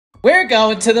We're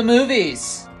going to the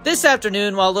movies. This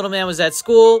afternoon, while little man was at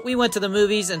school, we went to the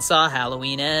movies and saw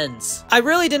Halloween Ends. I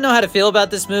really didn't know how to feel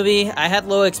about this movie. I had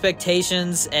low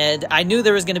expectations, and I knew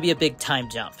there was going to be a big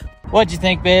time jump. What'd you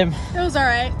think, babe? It was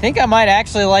alright. I think I might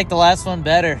actually like the last one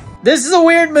better. This is a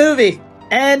weird movie.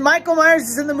 And Michael Myers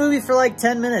is in the movie for like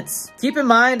 10 minutes. Keep in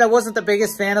mind, I wasn't the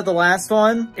biggest fan of the last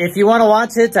one. If you want to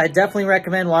watch it, I definitely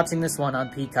recommend watching this one on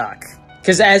Peacock.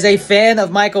 Because as a fan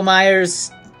of Michael Myers,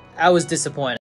 I was disappointed.